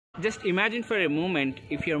Just imagine for a moment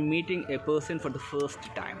if you're meeting a person for the first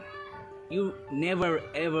time. You never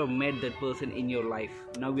ever met that person in your life.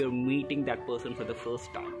 Now you're meeting that person for the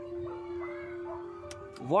first time.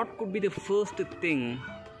 What could be the first thing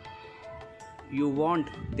you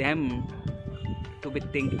want them to be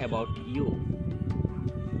think about you?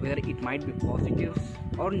 Whether it might be positives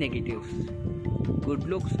or negatives, good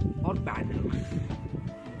looks or bad looks,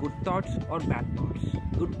 good thoughts or bad thoughts,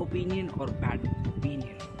 good opinion or bad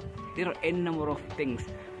opinion. There are n number of things,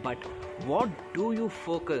 but what do you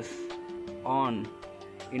focus on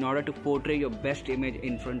in order to portray your best image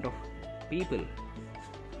in front of people?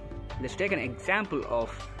 Let's take an example of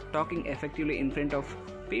talking effectively in front of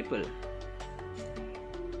people,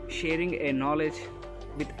 sharing a knowledge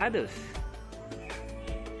with others,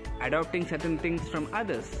 adopting certain things from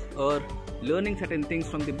others, or learning certain things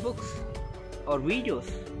from the books or videos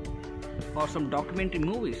or some documentary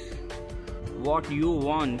movies. What you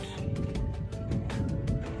want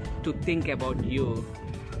to think about you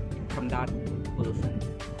from that person,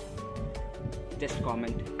 just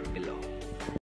comment below.